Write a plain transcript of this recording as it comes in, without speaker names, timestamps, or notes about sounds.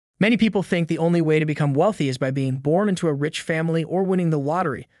Many people think the only way to become wealthy is by being born into a rich family or winning the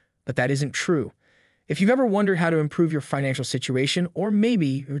lottery, but that isn't true. If you've ever wondered how to improve your financial situation, or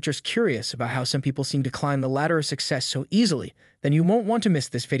maybe you're just curious about how some people seem to climb the ladder of success so easily, then you won't want to miss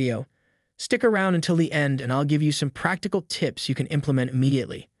this video. Stick around until the end and I'll give you some practical tips you can implement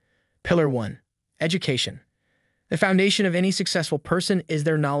immediately. Pillar 1. Education. The foundation of any successful person is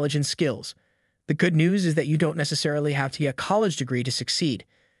their knowledge and skills. The good news is that you don't necessarily have to get a college degree to succeed.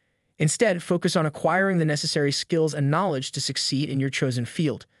 Instead, focus on acquiring the necessary skills and knowledge to succeed in your chosen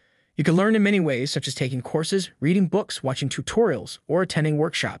field. You can learn in many ways, such as taking courses, reading books, watching tutorials, or attending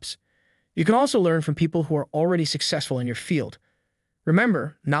workshops. You can also learn from people who are already successful in your field.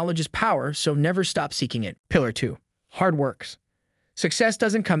 Remember, knowledge is power, so never stop seeking it. Pillar 2. Hard works. Success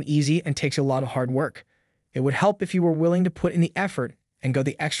doesn't come easy and takes a lot of hard work. It would help if you were willing to put in the effort and go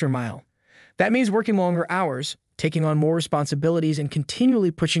the extra mile. That means working longer hours, taking on more responsibilities, and continually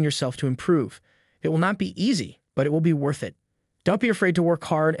pushing yourself to improve. It will not be easy, but it will be worth it. Don't be afraid to work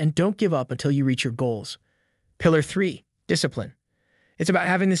hard and don't give up until you reach your goals. Pillar 3. Discipline. It's about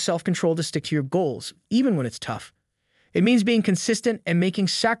having the self-control to stick to your goals, even when it's tough. It means being consistent and making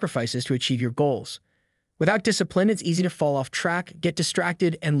sacrifices to achieve your goals. Without discipline, it's easy to fall off track, get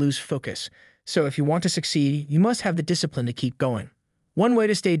distracted, and lose focus. So if you want to succeed, you must have the discipline to keep going. One way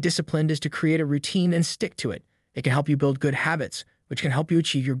to stay disciplined is to create a routine and stick to it. It can help you build good habits, which can help you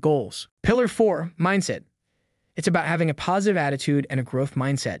achieve your goals. Pillar 4. Mindset. It's about having a positive attitude and a growth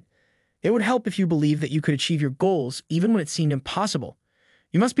mindset. It would help if you believe that you could achieve your goals even when it seemed impossible.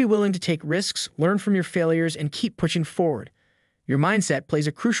 You must be willing to take risks, learn from your failures, and keep pushing forward. Your mindset plays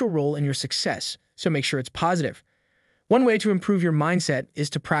a crucial role in your success, so make sure it's positive. One way to improve your mindset is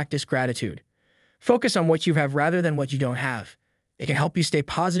to practice gratitude. Focus on what you have rather than what you don't have. It can help you stay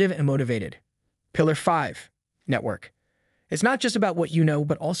positive and motivated. Pillar 5. Network. It's not just about what you know,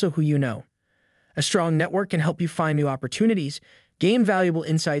 but also who you know. A strong network can help you find new opportunities, gain valuable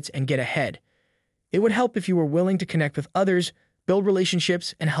insights, and get ahead. It would help if you were willing to connect with others, build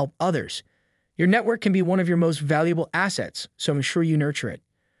relationships, and help others. Your network can be one of your most valuable assets, so ensure you nurture it.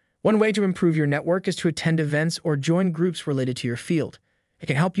 One way to improve your network is to attend events or join groups related to your field. It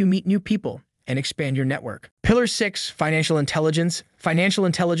can help you meet new people and expand your network. Pillar 6. Financial intelligence. Financial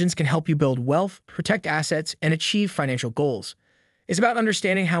intelligence can help you build wealth, protect assets, and achieve financial goals. It's about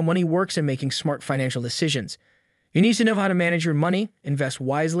understanding how money works and making smart financial decisions. You need to know how to manage your money, invest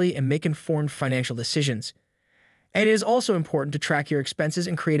wisely, and make informed financial decisions. And it is also important to track your expenses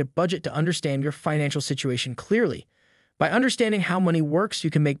and create a budget to understand your financial situation clearly. By understanding how money works, you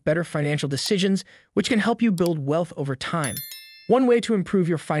can make better financial decisions, which can help you build wealth over time. One way to improve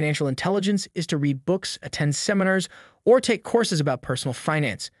your financial intelligence is to read books, attend seminars, or take courses about personal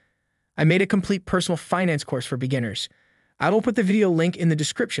finance. I made a complete personal finance course for beginners. I will put the video link in the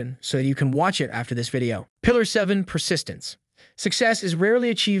description so that you can watch it after this video. Pillar 7. Persistence. Success is rarely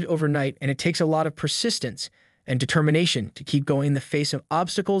achieved overnight, and it takes a lot of persistence and determination to keep going in the face of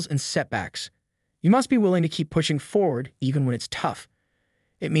obstacles and setbacks. You must be willing to keep pushing forward even when it's tough.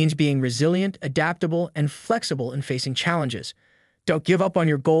 It means being resilient, adaptable, and flexible in facing challenges. Don't give up on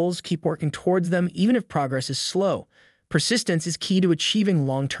your goals, keep working towards them even if progress is slow. Persistence is key to achieving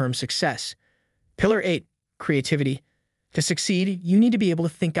long-term success. Pillar 8. Creativity. To succeed, you need to be able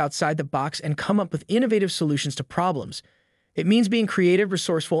to think outside the box and come up with innovative solutions to problems. It means being creative,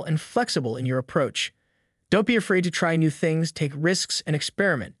 resourceful, and flexible in your approach. Don't be afraid to try new things, take risks, and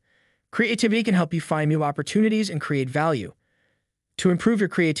experiment. Creativity can help you find new opportunities and create value. To improve your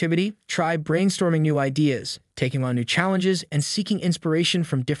creativity, try brainstorming new ideas, taking on new challenges, and seeking inspiration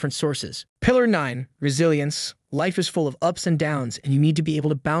from different sources. Pillar 9. Resilience. Life is full of ups and downs, and you need to be able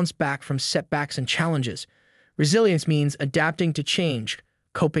to bounce back from setbacks and challenges. Resilience means adapting to change,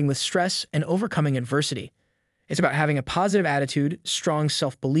 coping with stress, and overcoming adversity. It's about having a positive attitude, strong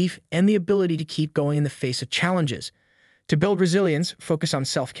self-belief, and the ability to keep going in the face of challenges. To build resilience, focus on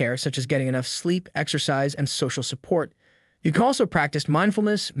self-care, such as getting enough sleep, exercise, and social support. You can also practice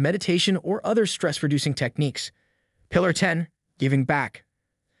mindfulness, meditation, or other stress-reducing techniques. Pillar 10. Giving back.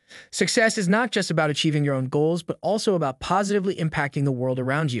 Success is not just about achieving your own goals, but also about positively impacting the world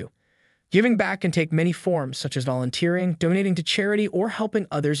around you. Giving back can take many forms, such as volunteering, donating to charity, or helping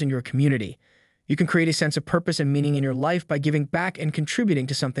others in your community. You can create a sense of purpose and meaning in your life by giving back and contributing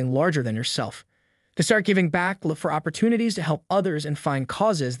to something larger than yourself. To start giving back, look for opportunities to help others and find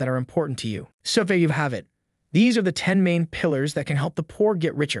causes that are important to you. So there you have it. These are the 10 main pillars that can help the poor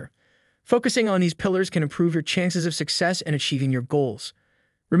get richer. Focusing on these pillars can improve your chances of success and achieving your goals.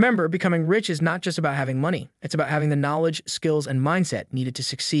 Remember, becoming rich is not just about having money. It's about having the knowledge, skills, and mindset needed to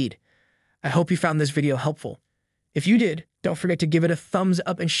succeed. I hope you found this video helpful. If you did, don't forget to give it a thumbs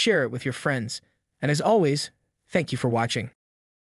up and share it with your friends. And as always, thank you for watching.